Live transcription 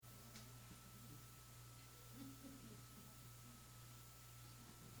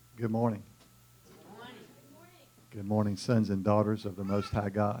Good morning. Good morning, sons and daughters of the Most High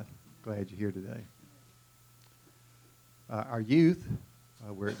God. Glad you're here today. Our youth,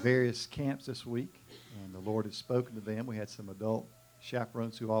 we're at various camps this week, and the Lord has spoken to them. We had some adult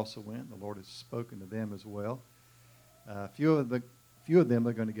chaperones who also went. The Lord has spoken to them as well. A few of them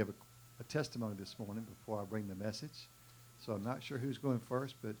are going to give a testimony this morning before I bring the message. So I'm not sure who's going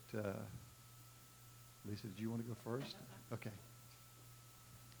first, but Lisa, do you want to go first? Okay.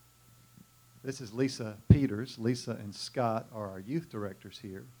 This is Lisa Peters. Lisa and Scott are our youth directors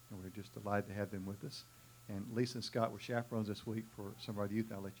here, and we're just delighted to have them with us. And Lisa and Scott were chaperones this week for some of our youth.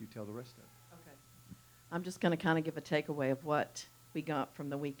 I'll let you tell the rest of it. Okay. I'm just going to kind of give a takeaway of what we got from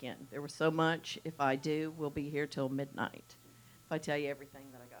the weekend. There was so much. If I do, we'll be here till midnight if I tell you everything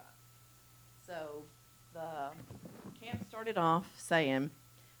that I got. So the camp started off saying,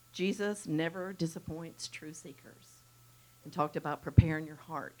 Jesus never disappoints true seekers, and talked about preparing your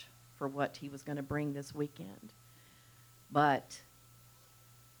heart for what he was going to bring this weekend. But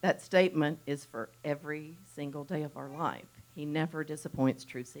that statement is for every single day of our life. He never disappoints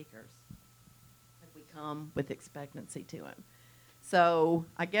true seekers. And we come with expectancy to him. So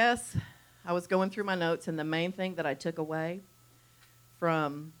I guess I was going through my notes, and the main thing that I took away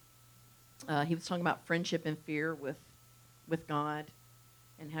from, he was talking about friendship and fear with God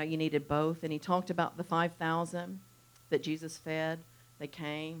and how you needed both. And he talked about the 5,000 that Jesus fed. They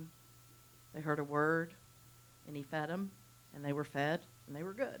came. They heard a word, and he fed them, and they were fed, and they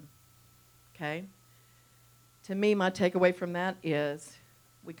were good. Okay? To me, my takeaway from that is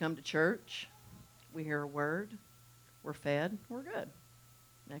we come to church, we hear a word, we're fed, we're good.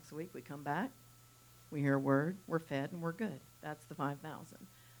 Next week, we come back, we hear a word, we're fed, and we're good. That's the 5,000.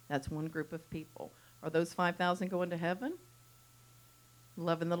 That's one group of people. Are those 5,000 going to heaven?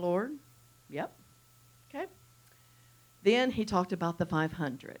 Loving the Lord? Yep. Okay? Then he talked about the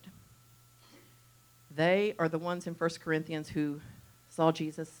 500. They are the ones in 1 Corinthians who saw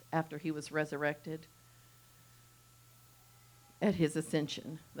Jesus after he was resurrected at his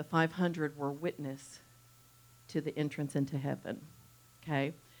ascension. The 500 were witness to the entrance into heaven.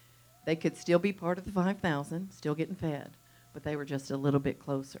 Okay? They could still be part of the 5,000, still getting fed, but they were just a little bit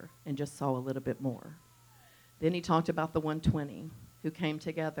closer and just saw a little bit more. Then he talked about the 120 who came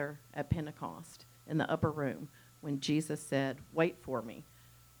together at Pentecost in the upper room when Jesus said, "Wait for me."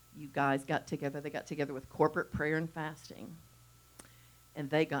 You guys got together. They got together with corporate prayer and fasting. And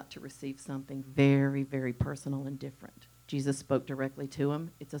they got to receive something very, very personal and different. Jesus spoke directly to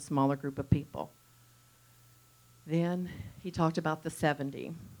them. It's a smaller group of people. Then he talked about the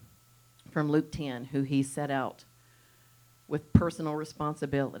 70 from Luke 10, who he set out with personal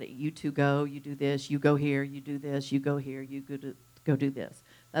responsibility. You two go, you do this, you go here, you do this, you go here, you go do this.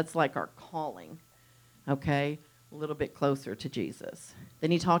 That's like our calling, okay? A little bit closer to Jesus.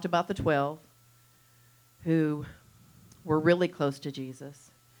 Then he talked about the 12 who were really close to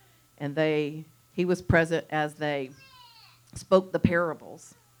Jesus, and he was present as they spoke the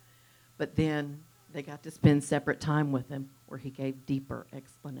parables, but then they got to spend separate time with him where he gave deeper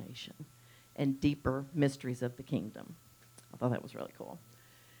explanation and deeper mysteries of the kingdom. I thought that was really cool.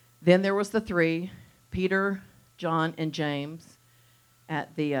 Then there was the 3, Peter, John, and James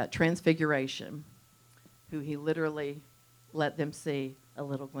at the Transfiguration, who he literally let them see a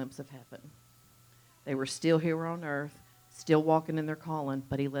little glimpse of heaven. They were still here on earth, still walking in their calling,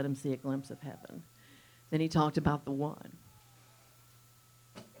 but he let them see a glimpse of heaven. Then he talked about the 1.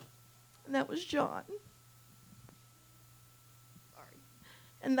 And that was John. Sorry.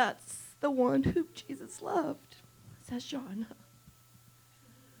 And that's the one who Jesus loved, says John.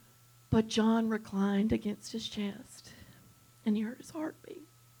 But John reclined against his chest, and he heard his heartbeat.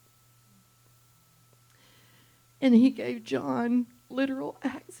 And he gave John literal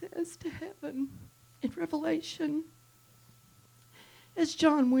access to heaven in Revelation. As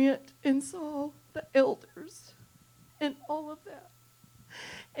John went and saw the elders and all of that.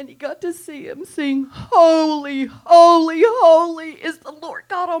 And he got to see him sing, "Holy, holy, holy is the Lord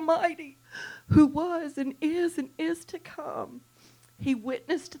God Almighty, who was and is to come." He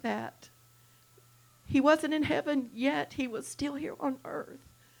witnessed that. He wasn't in heaven yet. He was still here on earth.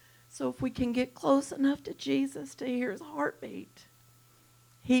 So if we can get close enough to Jesus to hear his heartbeat,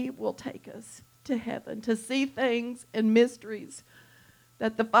 he will take us to heaven to see things and mysteries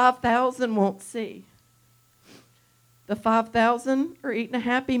that the 5,000 won't see. The 5,000 are eating a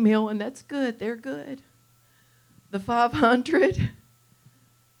Happy Meal, and that's good. They're good. The 500,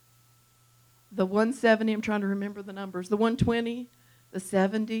 the 170, I'm trying to remember the numbers, the 120, the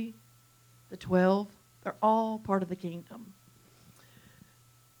 70, the 12, they're all part of the kingdom.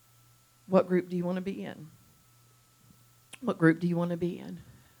 What group do you want to be in? What group do you want to be in?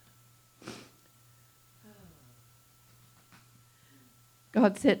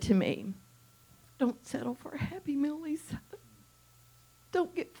 God said to me, don't settle for a happy meal, Lisa.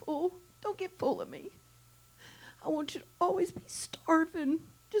 Don't get full. Don't get full of me. I want you to always be starving.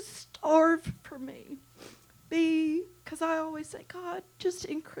 Just starve for me. Because I always say, God, just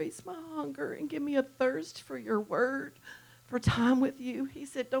increase my hunger and give me a thirst for your word, for time with you. He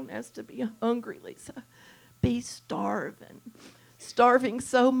said, don't ask to be hungry, Lisa. Be starving. Starving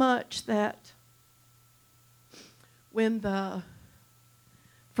so much that when the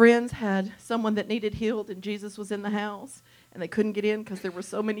friends had someone that needed healed and Jesus was in the house and they couldn't get in because there were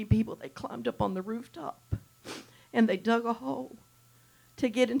so many people, they climbed up on the rooftop and they dug a hole to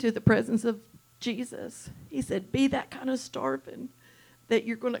get into the presence of Jesus. He said, be that kind of starving that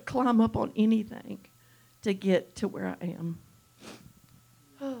you're going to climb up on anything to get to where I am.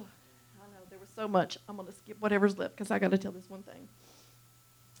 Oh, I know there was so much. I'm going to skip whatever's left because I got to tell this one thing.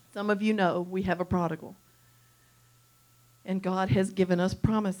 Some of you know we have a prodigal. And God has given us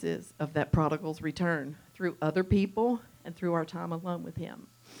promises of that prodigal's return through other people and through our time alone with him.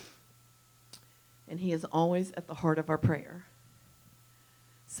 And he is always at the heart of our prayer.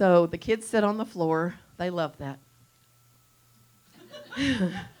 So the kids sit on the floor. They love that.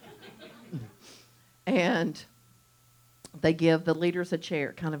 And they give the leaders a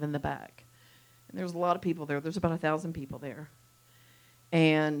chair kind of in the back. And there's a lot of people there. There's about 1,000 people there.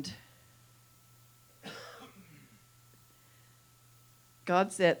 And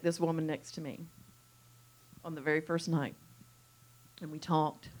God set this woman next to me on the very first night. And we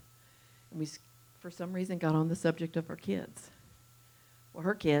talked. And we, for some reason, got on the subject of our kids. Well,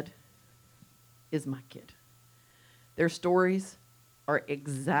 her kid is my kid. Their stories are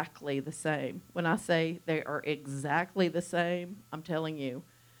exactly the same. When I say they are exactly the same, I'm telling you,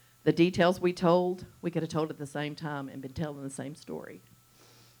 the details we told, we could have told at the same time and been telling the same story.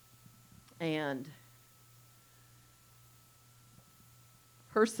 And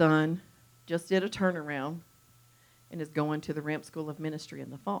her son just did a turnaround and is going to the Ramp School of Ministry in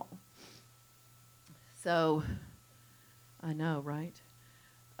the fall. So, I know, right?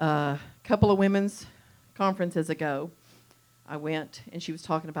 A couple of women's conferences ago, I went and she was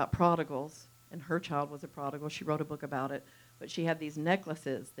talking about prodigals, and her child was a prodigal. She wrote a book about it. But she had these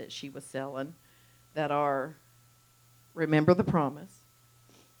necklaces that she was selling that are, remember the promise.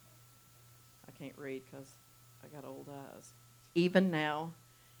 I can't read because I got old eyes. Even now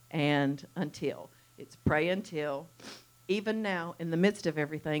and until. It's pray until. Even now, in the midst of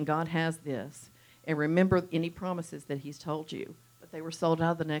everything, God has this. And remember any promises that he's told you. But they were sold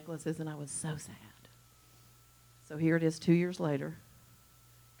out of the necklaces, and I was so sad. So here it is 2 years later,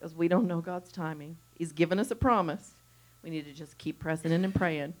 because we don't know God's timing. He's given us a promise. We need to just keep pressing in and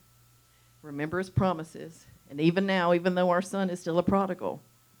praying. Remember his promises. And even now, even though our son is still a prodigal,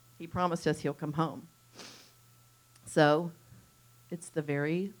 he promised us he'll come home. So it's the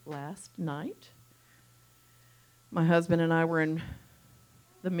very last night. My husband and I were in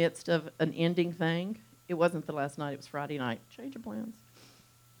the midst of an ending thing. It wasn't the last night. It was Friday night. Change of plans.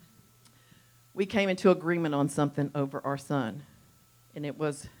 We came into agreement on something over our son, and it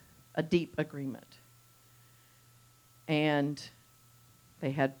was a deep agreement. And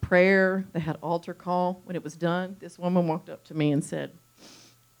they had prayer. They had altar call. When it was done, this woman walked up to me and said,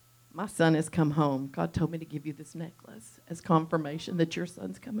 my son has come home. God told me to give you this necklace as confirmation that your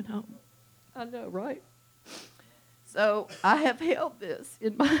son's coming home. I know, right? So I have held this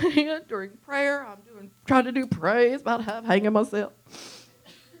in my hand during prayer. I'm trying to do praise, about half hanging myself.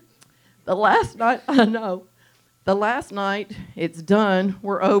 The last night, it's done.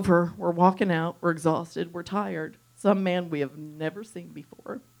 We're over. We're walking out. We're exhausted. We're tired. Some man we have never seen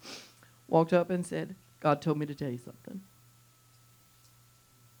before walked up and said, God told me to tell you something.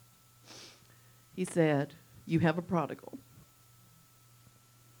 He said, you have a prodigal.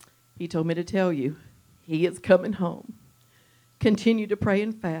 He told me to tell you, he is coming home. Continue to pray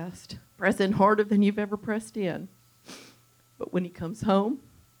and fast. Press in harder than you've ever pressed in. But when he comes home,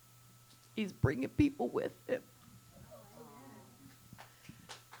 he's bringing people with him.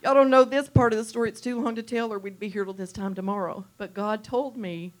 Y'all don't know this part of the story. It's too long to tell, or we'd be here till this time tomorrow. But God told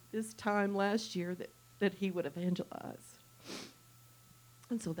me this time last year that he would evangelize.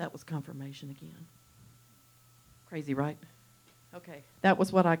 And so that was confirmation again. Crazy, right? Okay, that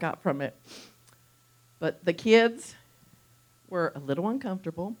was what I got from it. But the kids were a little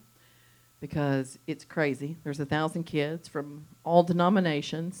uncomfortable because it's crazy. There's 1,000 kids from all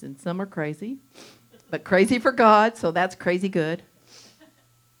denominations, and some are crazy. But crazy for God, so that's crazy good.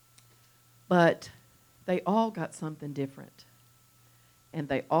 But they all got something different. And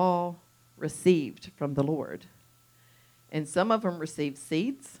they all received from the Lord. And some of them received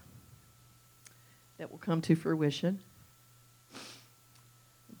seeds that will come to fruition.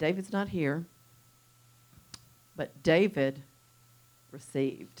 David's not here, but David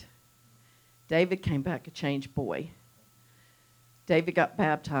received. David came back a changed boy. David got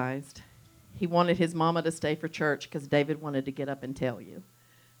baptized. He wanted his mama to stay for church because David wanted to get up and tell you.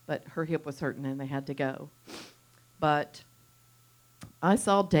 But her hip was hurting and they had to go. But I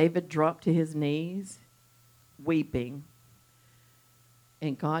saw David drop to his knees, weeping.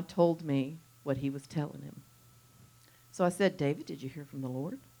 And God told me what he was telling him. So I said, David, did you hear from the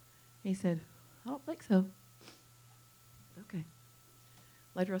Lord? He said, I don't think so. Okay.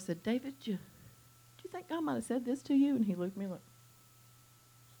 Later I said, David, do you think God might have said this to you? And he looked at me like,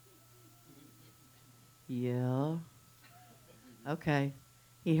 yeah. Okay.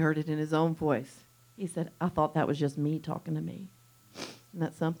 He heard it in his own voice. He said, I thought that was just me talking to me. Isn't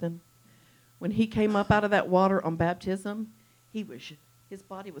that something? When he came up out of that water on baptism, his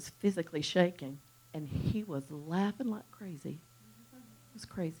body was physically shaking, and he was laughing like crazy. It was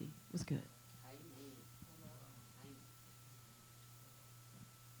crazy. It was good.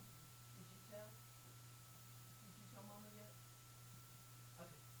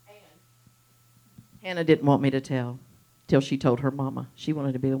 Hannah didn't want me to tell till she told her mama. She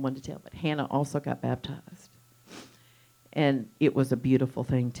wanted to be the one to tell, but Hannah also got baptized. And it was a beautiful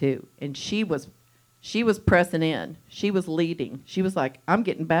thing, too. And she was pressing in. She was leading. She was like, I'm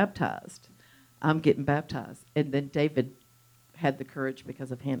getting baptized. I'm getting baptized. And then David had the courage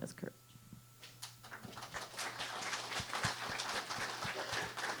because of Hannah's courage.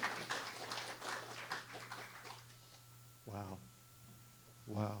 Wow.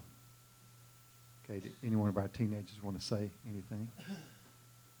 Wow. Okay, do any one of our teenagers want to say anything?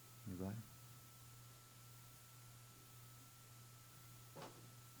 Anybody?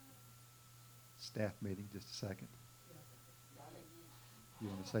 Staff meeting, just a second. You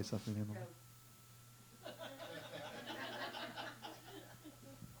want to say something, Emily?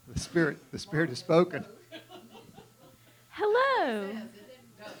 The Spirit is spoken. Hello.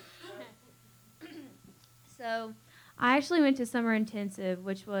 So, I actually went to summer intensive,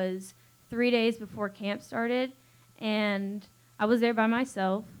 which was 3 days before camp started, and I was there by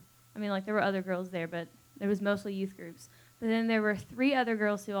myself. I mean, like, there were other girls there, but there was mostly youth groups. But then there were 3 other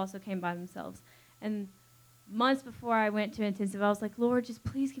girls who also came by themselves. And months before I went to intensive, I was like, Lord, just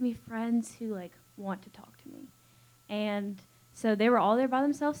please give me friends who, like, want to talk to me. And so they were all there by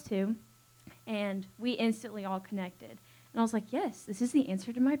themselves, too, and we instantly all connected. And I was like, yes, this is the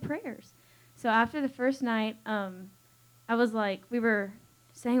answer to my prayers. So after the first night, I was like, we were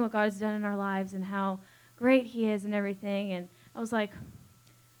saying what God has done in our lives and how great he is and everything. And I was like,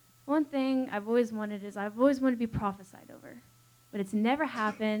 one thing I've always wanted to be prophesied over. But it's never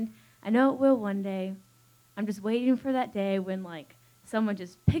happened. I know it will one day. I'm just waiting for that day when, like, someone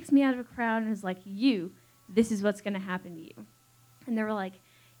just picks me out of a crowd and is like, this is what's going to happen to you. And they were like,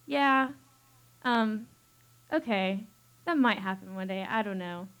 yeah, okay, that might happen one day. I don't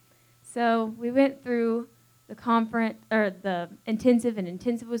know. So we went through the conference, or the intensive, and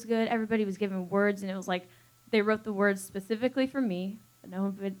intensive was good. Everybody was given words, and it was like they wrote the words specifically for me, but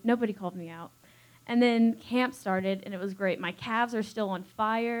nobody called me out. And then camp started, and it was great. My calves are still on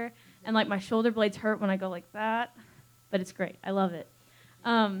fire, and, like, my shoulder blades hurt when I go like that, but it's great. I love it.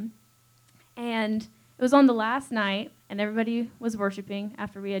 And it was on the last night, and everybody was worshiping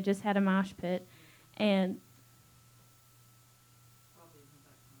after we had just had a mosh pit, and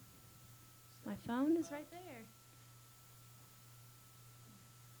my phone is right there.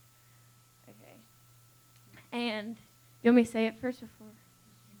 Okay. And you want me to say it first before?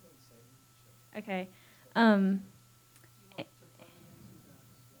 Okay.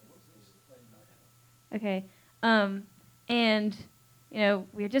 Okay. And, you know,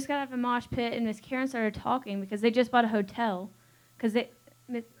 we had just got out of a mosh pit, and Miss Karen started talking because they just bought a hotel. Because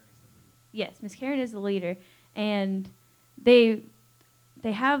Miss Karen is the leader, and they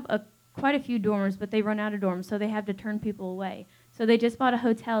have quite a few dorms, but they run out of dorms, so they have to turn people away. So they just bought a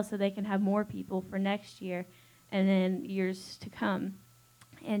hotel so they can have more people for next year and then years to come.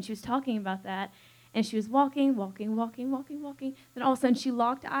 And she was talking about that, and she was walking. Then all of a sudden she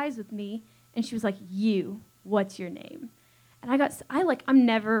locked eyes with me, and she was like, what's your name? And I'm not going to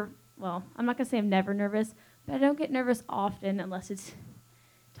say I'm never nervous, but I don't get nervous often unless it's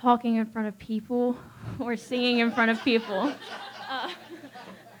talking in front of people or singing in front of people.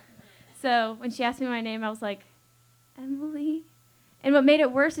 So when she asked me my name, I was like, Emily. And what made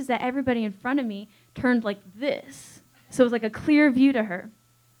it worse is that everybody in front of me turned like this. So it was like a clear view to her.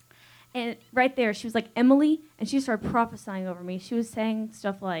 And right there, she was like, Emily, and she started prophesying over me. She was saying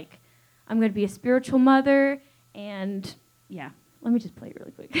stuff like, I'm going to be a spiritual mother, and yeah, let me just play it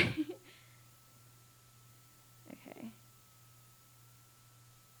really quick. Okay.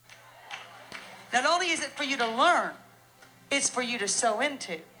 Not only is it for you to learn, it's for you to sow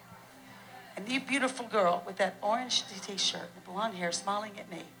into. And you beautiful girl with that orange t-shirt and blonde hair smiling at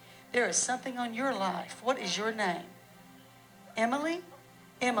me, there is something on your life. What is your name? Emily?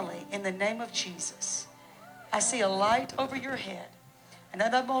 Emily, in the name of Jesus. I see a light over your head.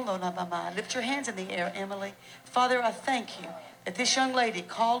 Lift your hands in the air, Emily. Father, I thank you that this young lady,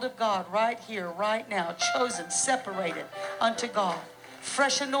 called of God right here, right now, chosen, separated unto God,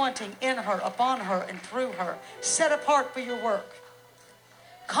 fresh anointing in her, upon her, and through her, set apart for your work,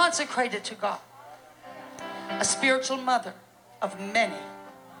 consecrated to God, a spiritual mother of many.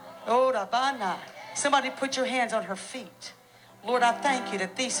 Oh, Rabbanah. Somebody put your hands on her feet. Lord, I thank you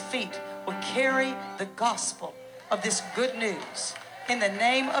that these feet will carry the gospel of this good news in the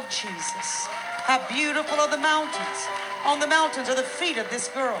name of Jesus. How beautiful are the mountains. On the mountains are the feet of this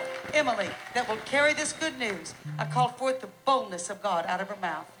girl, Emily, that will carry this good news. I call forth the boldness of God out of her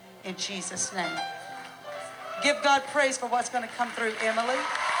mouth in Jesus' name. Give God praise for what's going to come through, Emily.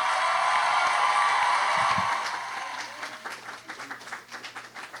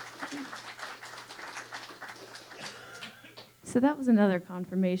 So that was another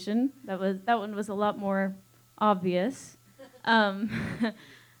confirmation. That one was a lot more obvious.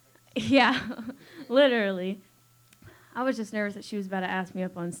 Yeah, literally. I was just nervous that she was about to ask me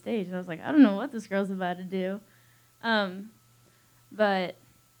up on stage, and I was like, I don't know what this girl's about to do. But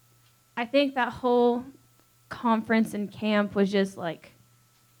I think that whole conference and camp was just like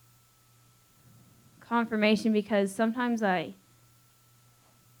confirmation, because sometimes I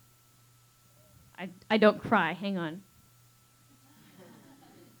don't cry. Hang on.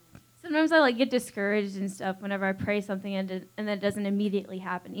 Sometimes I like get discouraged and stuff whenever I pray something and then it doesn't immediately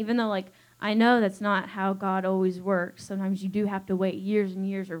happen. Even though like I know that's not how God always works. Sometimes you do have to wait years and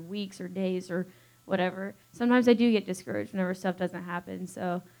years or weeks or days or whatever. Sometimes I do get discouraged whenever stuff doesn't happen.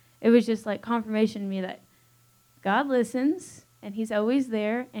 So it was just like confirmation to me that God listens and he's always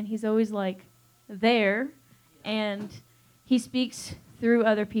there and he's always like there and he speaks through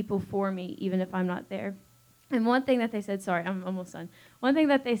other people for me even if I'm not there. And one thing that they said, sorry, I'm almost done. One thing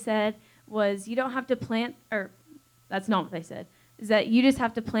that they said was you don't have to plant, or that's not what they said, is that you just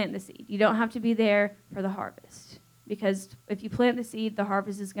have to plant the seed. You don't have to be there for the harvest. Because if you plant the seed, the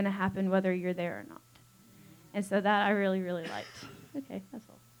harvest is going to happen whether you're there or not. And so that I really, really liked. Okay, that's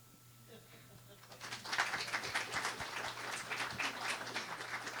all.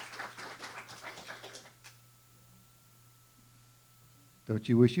 Don't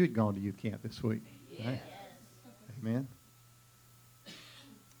you wish you had gone to youth camp this week? Yes. Right? Amen.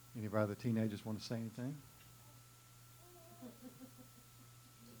 Any of our other teenagers want to say anything?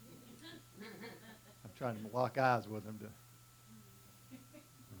 I'm trying to lock eyes with them.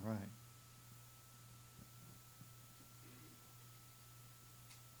 All right.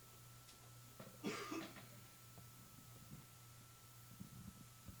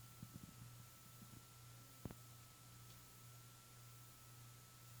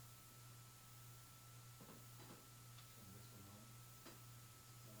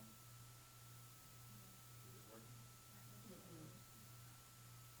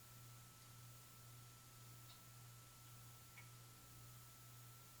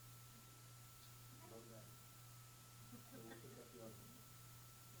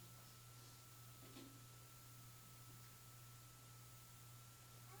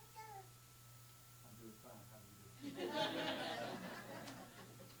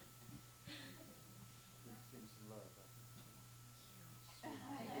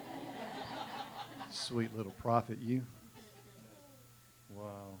 Sweet little prophet, you.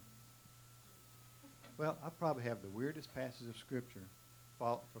 Wow. Well, I probably have the weirdest passage of Scripture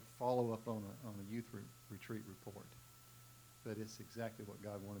for follow-up on a youth retreat report. But it's exactly what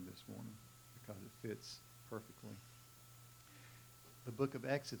God wanted this morning because it fits perfectly. The book of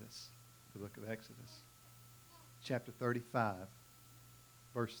Exodus. The book of Exodus. Chapter 35,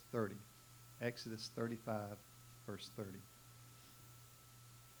 verse 30. Exodus 35, verse 30.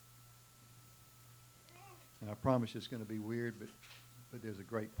 And I promise it's going to be weird, but there's a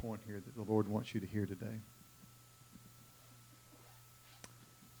great point here that the Lord wants you to hear today.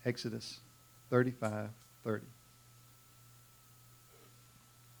 Exodus 35, 30.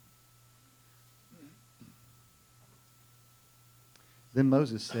 Then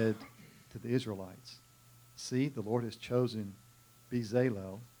Moses said to the Israelites, "See, the Lord has chosen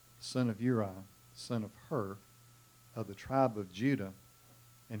Bezalel, son of Uriah, son of Hur, of the tribe of Judah,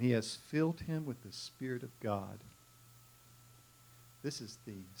 and he has filled him with the Spirit of God." This is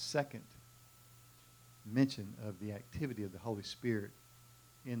the second mention of the activity of the Holy Spirit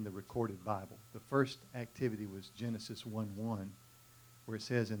in the recorded Bible. The first activity was Genesis 1:1, where it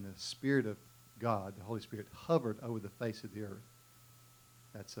says, "And the Spirit of God, the Holy Spirit, hovered over the face of the earth.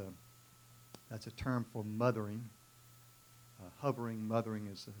 That's a term for mothering. Hovering, mothering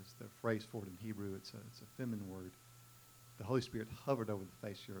is the phrase for it in Hebrew. It's a feminine word. The Holy Spirit hovered over the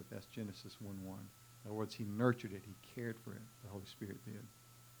face of the earth. That's Genesis 1:1. In other words, he nurtured it. He cared for it. The Holy Spirit did.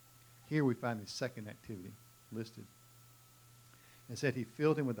 Here we find the second activity listed. It said he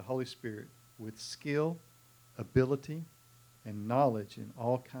filled him with the Holy Spirit with skill, ability, and knowledge in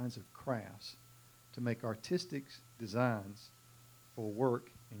all kinds of crafts to make artistic designs for work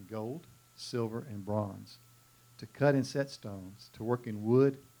in gold, silver, and bronze, to cut and set stones, to work in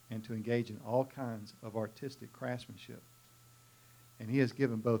wood, and to engage in all kinds of artistic craftsmanship. And he has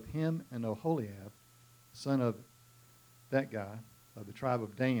given both him and Oholiab, son of that guy, of the tribe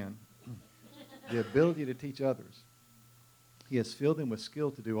of Dan, the ability to teach others. He has filled them with skill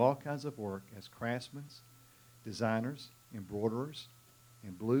to do all kinds of work as craftsmen, designers, embroiderers,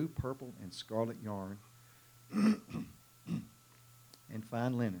 in blue, purple, and scarlet yarn, and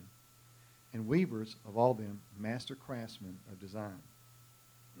fine linen, and weavers of all them, master craftsmen of design.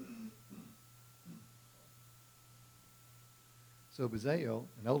 So Bezalel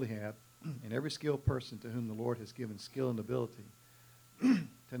and Oholiab, and every skilled person to whom the Lord has given skill and ability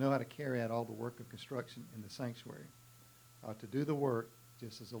to know how to carry out all the work of construction in the sanctuary, to do the work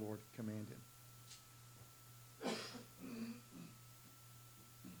just as the Lord commanded.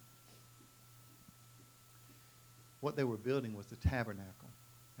 What they were building was the tabernacle.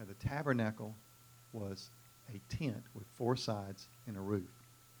 Now, the tabernacle was a tent with 4 sides and a roof.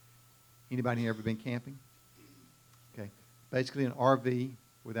 Anybody here ever been camping? Okay. Basically an RV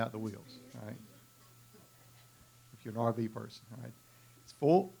without the wheels, all right? If you're an RV person, all right? It's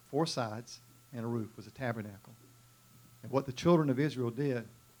four sides and a roof was a tabernacle. And what the children of Israel did,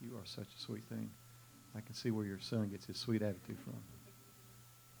 you are such a sweet thing. I can see where your son gets his sweet attitude from.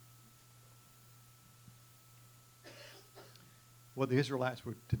 What the Israelites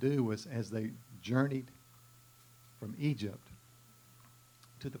were to do was, as they journeyed from Egypt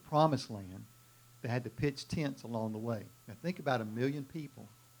to the Promised Land, they had to pitch tents along the way. Now think about 1 million people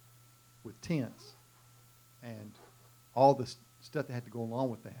with tents and all the stuff that had to go along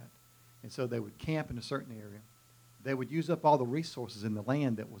with that. And so they would camp in a certain area. They would use up all the resources in the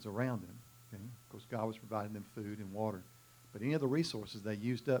land that was around them. Okay? Of course, God was providing them food and water. But any of the resources they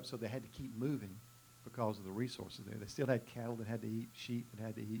used up, so they had to keep moving because of the resources there. They still had cattle that had to eat, sheep that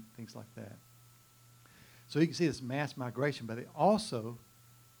had to eat, things like that. So you can see this mass migration, but they also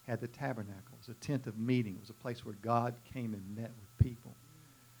had the tabernacle. It was a tent of meeting. It was a place where God came and met with people.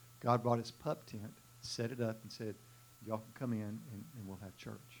 God brought his pup tent, set it up, and said, y'all can come in and we'll have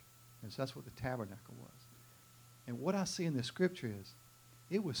church. And so that's what the tabernacle was. And what I see in the scripture is,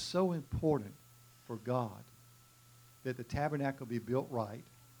 it was so important for God that the tabernacle be built right.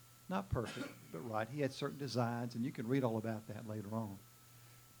 Not perfect, but right. He had certain designs, and you can read all about that later on.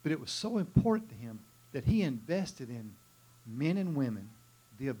 But it was so important to him that he invested in men and women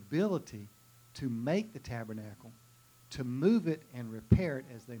the ability to make the tabernacle, to move it and repair it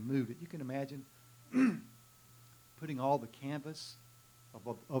as they moved it. You can imagine putting all the canvas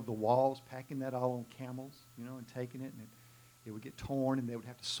of the walls, packing that all on camels, and taking it, and it would get torn, and they would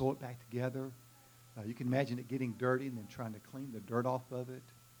have to sew it back together. You can imagine it getting dirty and then trying to clean the dirt off of it.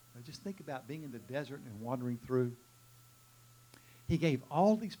 Just think about being in the desert and wandering through. He gave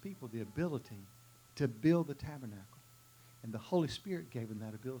all these people the ability to build the tabernacle. And the Holy Spirit gave them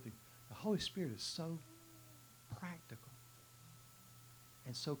that ability. The Holy Spirit is so practical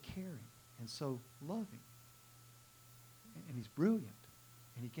and so caring and so loving. And he's brilliant.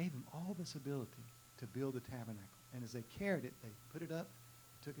 And he gave them all this ability to build the tabernacle. And as they carried it, they put it up,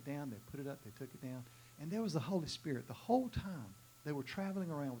 took it down, they put it up, they took it down. And there was the Holy Spirit. The whole time they were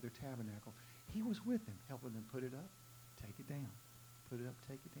traveling around with their tabernacle, he was with them, helping them put it up, take it down, put it up,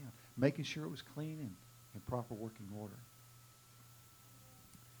 take it down, making sure it was clean and in proper working order.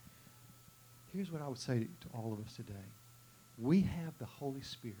 Here's what I would say to all of us today. We have the Holy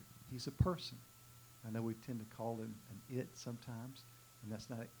Spirit. He's a person. I know we tend to call him an it sometimes, and that's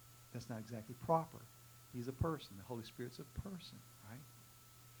not exactly proper. He's a person. The Holy Spirit's a person, right?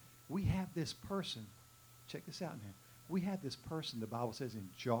 We have this person. Check this out now. We have this person, the Bible says, in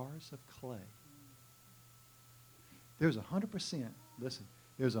jars of clay. There's 100%, listen,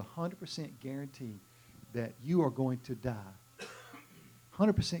 there's 100% guarantee that you are going to die.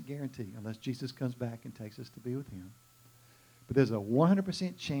 100% guarantee, unless Jesus comes back and takes us to be with him. But there's a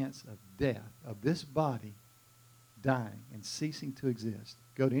 100% chance of death, of this body dying and ceasing to exist.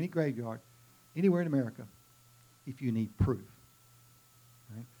 Go to any graveyard, anywhere in America, if you need proof.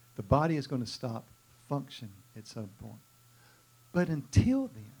 Right? The body is going to stop functioning at some point. But until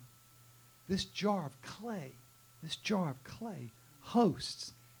then, this jar of clay,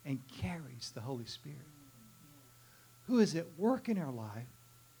 hosts and carries the Holy Spirit, who is at work in our life,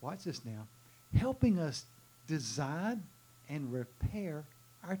 watch this now, helping us design and repair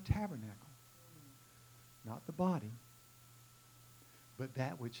our tabernacle. Not the body, but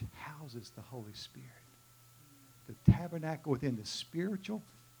that which houses the Holy Spirit. The tabernacle within, the spiritual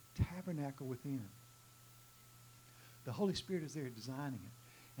tabernacle within. The Holy Spirit is there designing it.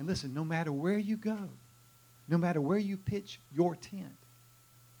 And listen, no matter where you go, no matter where you pitch your tent,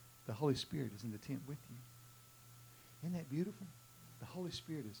 the Holy Spirit is in the tent with you. Isn't that beautiful? The Holy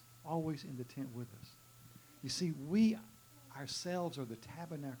Spirit is always in the tent with us. You see, we ourselves are the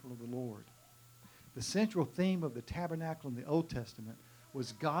tabernacle of the Lord. The central theme of the tabernacle in the Old Testament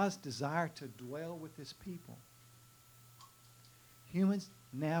was God's desire to dwell with his people. Humans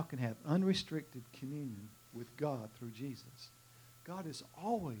now can have unrestricted communion with God through Jesus. God has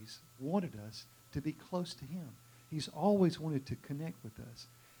always wanted us to be close to him. He's always wanted to connect with us.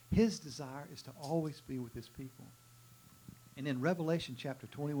 His desire is to always be with his people. And in Revelation chapter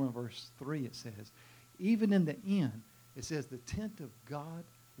 21, verse 3, it says, even in the end, it says the tabernacle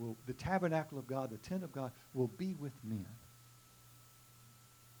of God, the tent of God will be with men.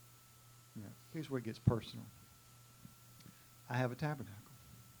 Now, here's where it gets personal. I have a tabernacle.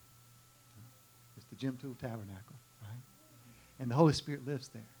 It's the Jim Toole tabernacle, right? And the Holy Spirit lives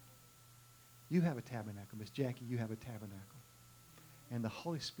there. You have a tabernacle. Miss Jackie, you have a tabernacle. And the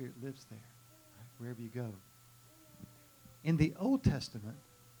Holy Spirit lives there, right, wherever you go. In the Old Testament,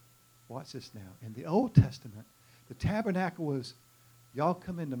 watch this now. In the Old Testament, the tabernacle was, y'all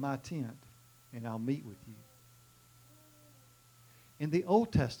come into my tent and I'll meet with you. In the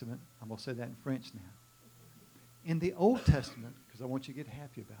Old Testament, I'm going to say that in French now. In the Old Testament, because I want you to get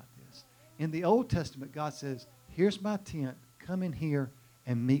happy about this. In the Old Testament, God says, here's my tent. Come in here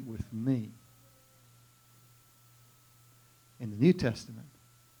and meet with me. In the New Testament,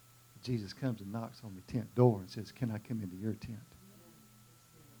 Jesus comes and knocks on the tent door and says, can I come into your tent?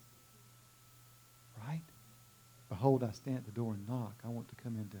 Right? Behold, I stand at the door and knock. I want to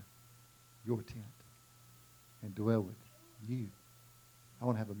come into your tent and dwell with you. I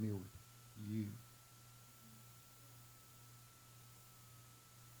want to have a meal with you.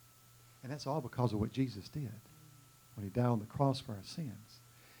 And that's all because of what Jesus did when he died on the cross for our sins.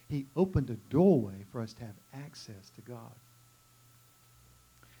 He opened a doorway for us to have access to God.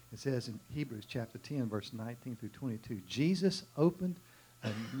 It says in Hebrews chapter 10, verse 19 through 22, Jesus opened a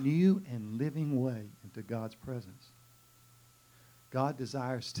new and living way into God's presence. God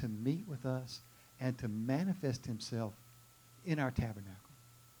desires to meet with us and to manifest himself in our tabernacle.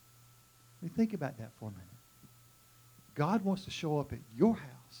 I mean, think about that for a minute. God wants to show up at your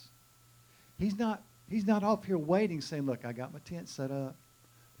house. He's not off here waiting saying, look, I got my tent set up.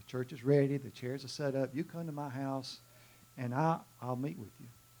 The church is ready. The chairs are set up. You come to my house and I'll meet with you.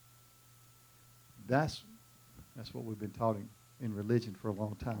 That's what we've been taught in religion for a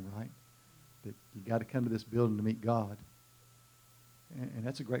long time, right? That you got to come to this building to meet God. And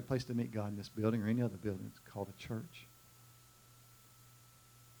that's a great place to meet God, in this building or any other building. It's called a church.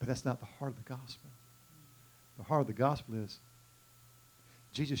 But that's not the heart of the gospel. The heart of the gospel is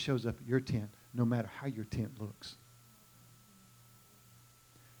Jesus shows up at your tent no matter how your tent looks.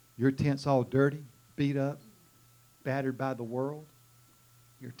 Your tent's all dirty, beat up, battered by the world.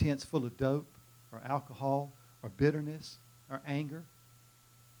 Your tent's full of dope or alcohol or bitterness or anger.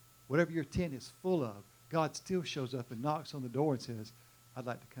 Whatever your tent is full of, God still shows up and knocks on the door and says, I'd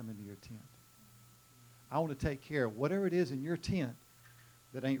like to come into your tent. I want to take care of whatever it is in your tent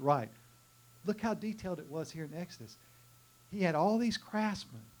that ain't right. Look how detailed it was here in Exodus. He had all these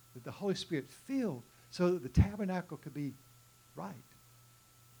craftsmen that the Holy Spirit filled so that the tabernacle could be right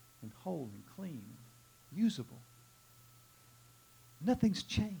and whole and clean and usable. Nothing's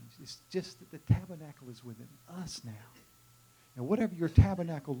changed. It's just that the tabernacle is within us now. And whatever your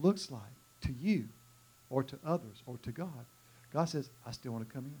tabernacle looks like to you or to others or to God, God says, I still want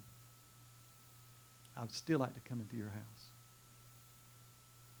to come in. I would still like to come into your house.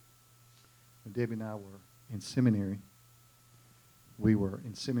 When Debbie and I were in seminary, we were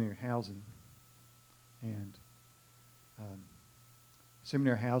in seminary housing. And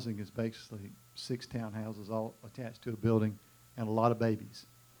seminary housing is basically 6 townhouses all attached to a building and a lot of babies.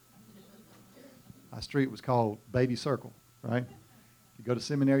 Our street was called Baby Circle, right? You go to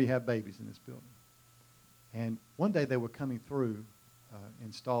seminary, you have babies in this building. And one day they were coming through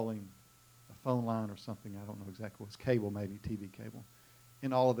installing a phone line or something, I don't know exactly what it was, cable maybe, TV cable,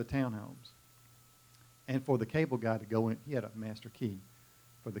 in all of the townhomes. And for the cable guy to go in, he had a master key.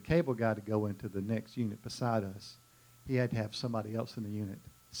 For the cable guy to go into the next unit beside us, he had to have somebody else in the unit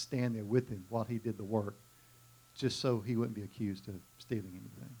stand there with him while he did the work, just so he wouldn't be accused of stealing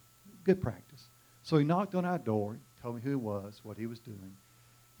anything. Good practice. So he knocked on our door, told me who he was, what he was doing.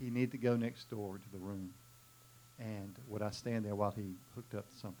 He needed to go next door to the room. And would I stand there while he hooked up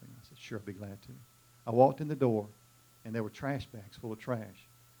something? I said, sure, I'd be glad to. I walked in the door, and there were trash bags full of trash,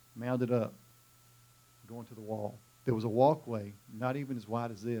 mounded up, going to the wall. There was a walkway, not even as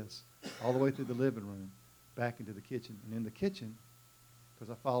wide as this, all the way through the living room, back into the kitchen. And in the kitchen,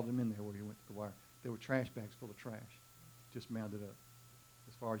 because I followed him in there where he went to the wire, there were trash bags full of trash, just mounded up,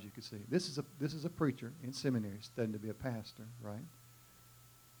 as far as you could see. This is a preacher in seminary studying to be a pastor, right?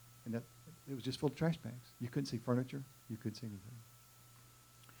 And that it was just full of trash bags. You couldn't see furniture. You couldn't see anything.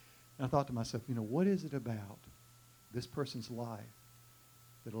 And I thought to myself, what is it about this person's life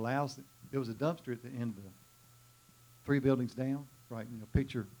that allows there was a dumpster at the end of the 3 buildings down, right?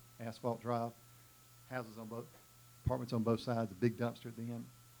 Picture asphalt drive, houses on both, apartments on both sides, a big dumpster at the end,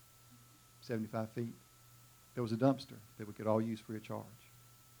 75 feet. There was a dumpster that we could all use free of charge.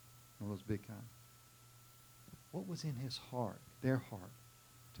 One of those big kind. What was in his heart, their heart,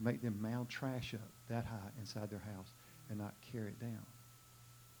 to make them mound trash up that high inside their house and not carry it down?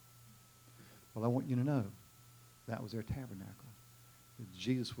 Well, I want you to know that was their tabernacle. That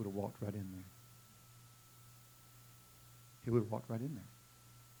Jesus would have walked right in there. He would have walked right in there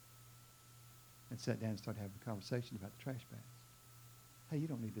and sat down and started having a conversation about the trash bags. Hey, you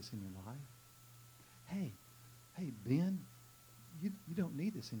don't need this in your life. Hey, Ben, you don't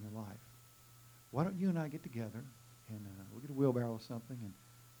need this in your life. Why don't you and I get together and we'll get a wheelbarrow or something and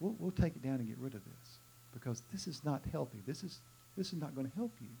we'll take it down and get rid of this, because this is not healthy. This is not going to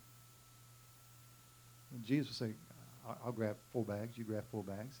help you. And Jesus would say, I'll grab 4 bags, you grab 4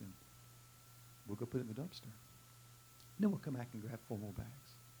 bags, and we'll go put it in the dumpster. And then we'll come back and grab 4 more bags.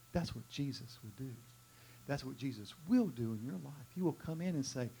 That's what Jesus would do. That's what Jesus will do in your life. He will come in and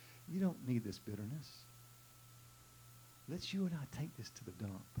say, you don't need this bitterness. Let's you and I take this to the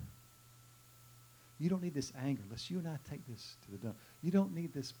dump. You don't need this anger. Let's you and I take this to the dump. You don't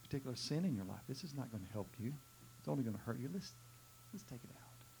need this particular sin in your life. This is not going to help you. It's only going to hurt you. Let's take it out.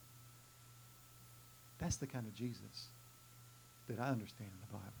 That's the kind of Jesus that I understand in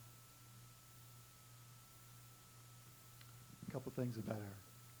the Bible. A couple things about our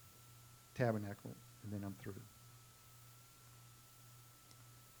tabernacle, and then I'm through.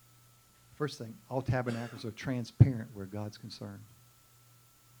 First thing, all tabernacles are transparent where God's concerned.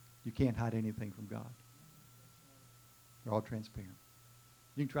 You can't hide anything from God. They're all transparent.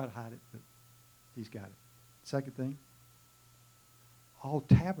 You can try to hide it, but He's got it. Second thing, all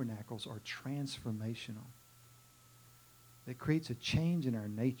tabernacles are transformational. It creates a change in our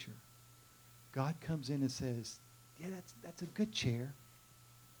nature. God comes in and says, yeah, that's a good chair,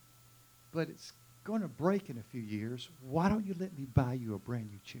 but it's going to break in a few years. Why don't you let me buy you a brand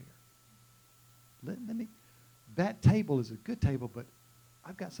new chair? That table is a good table, but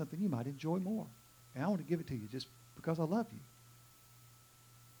I've got something you might enjoy more. And I want to give it to you just because I love you.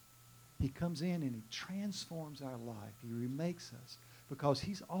 He comes in and He transforms our life. He remakes us because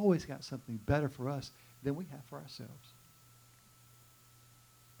He's always got something better for us than we have for ourselves.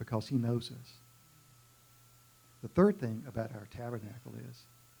 Because He knows us. The third thing about our tabernacle is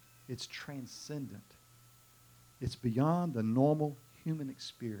it's transcendent. It's beyond the normal human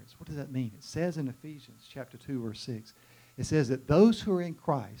experience. What does that mean? It says in Ephesians chapter 2, verse 6, it says that those who are in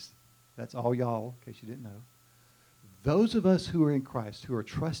Christ, that's all y'all, in case you didn't know, those of us who are in Christ, who are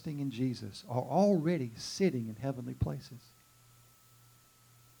trusting in Jesus, are already sitting in heavenly places.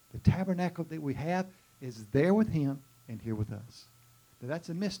 The tabernacle that we have is there with Him and here with us. Now, that's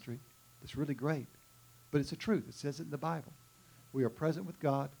a mystery. It's really great. But it's a truth. It says it in the Bible. We are present with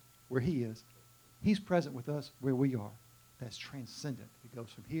God where He is. He's present with us where we are. That's transcendent. It goes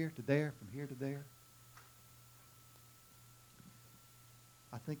from here to there, from here to there.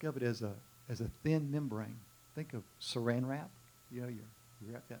 I think of it as a thin membrane. Think of saran wrap. You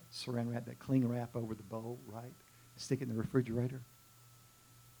wrap that saran wrap, that cling wrap over the bowl, right? Stick it in the refrigerator.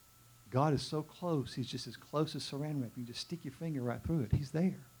 God is so close. He's just as close as saran wrap. You can just stick your finger right through it. He's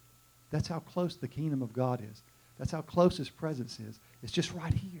there. That's how close the kingdom of God is. That's how close His presence is. It's just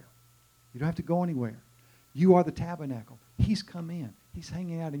right here. You don't have to go anywhere. You are the tabernacle. He's come in. He's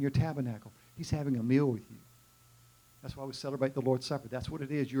hanging out in your tabernacle. He's having a meal with you. That's why we celebrate the Lord's Supper. That's what it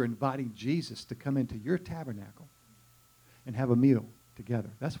is. You're inviting Jesus to come into your tabernacle and have a meal together.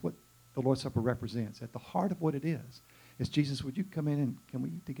 That's what the Lord's Supper represents. At the heart of what it is Jesus, would you come in and can we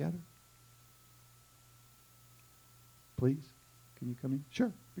eat together? Please? Can you come in?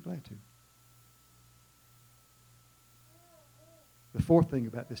 Sure. Be glad to. The fourth thing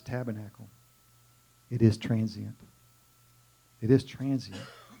about this tabernacle, it is transient. It is transient.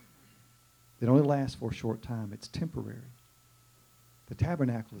 It only lasts for a short time. It's temporary. The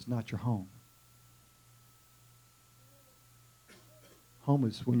tabernacle is not your home. Home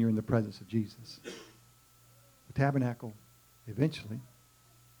is when you're in the presence of Jesus. The tabernacle eventually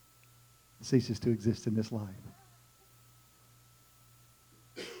ceases to exist in this life.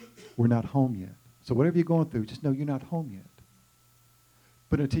 We're not home yet. So whatever you're going through, just know you're not home yet.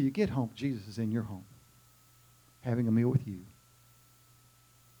 But until you get home, Jesus is in your home, having a meal with you,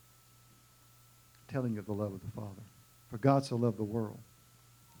 telling you of the love of the Father. For God so loved the world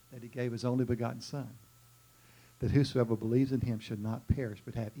that he gave his only begotten Son, that whosoever believes in him should not perish,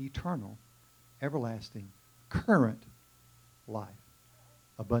 but have eternal, everlasting, current life,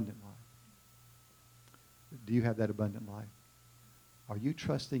 abundant life. Do you have that abundant life? Are you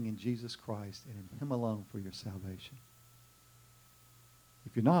trusting in Jesus Christ and in him alone for your salvation?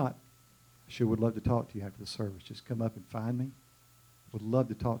 If you're not, I sure would love to talk to you after the service. Just come up and find me. Would love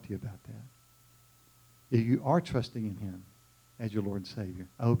to talk to you about that. If you are trusting in him as your Lord and Savior,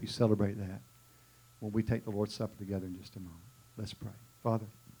 I hope you celebrate that when we take the Lord's Supper together in just a moment. Let's pray. Father,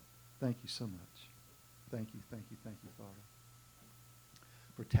 thank you so much. Thank you, Father,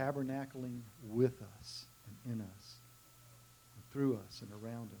 for tabernacling with us and in us, and through us and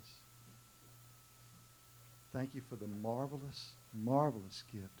around us. Thank you for the marvelous, marvelous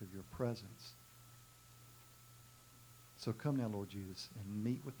gift of your presence. So come now, Lord Jesus, and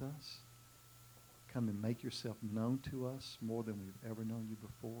meet with us. Come and make yourself known to us more than we've ever known you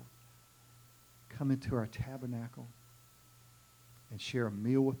before. Come into our tabernacle and share a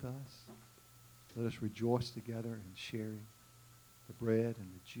meal with us. Let us rejoice together in sharing the bread and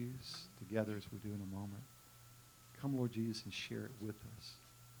the juice together as we do in a moment. Come, Lord Jesus, and share it with us.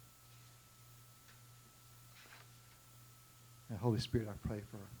 Now, Holy Spirit, I pray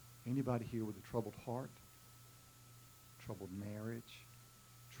for anybody here with a troubled heart, troubled marriage,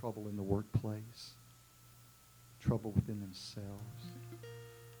 trouble in the workplace, trouble within themselves.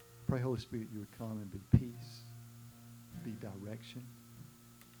 Pray, Holy Spirit, you would come and be peace, be direction,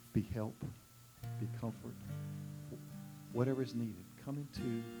 be help, be comfort. Whatever is needed, come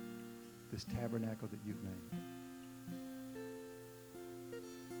into this tabernacle that you've made.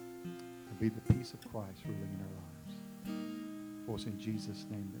 And be the peace of Christ ruling in our lives. For it's in Jesus'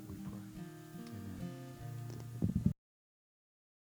 name that we pray.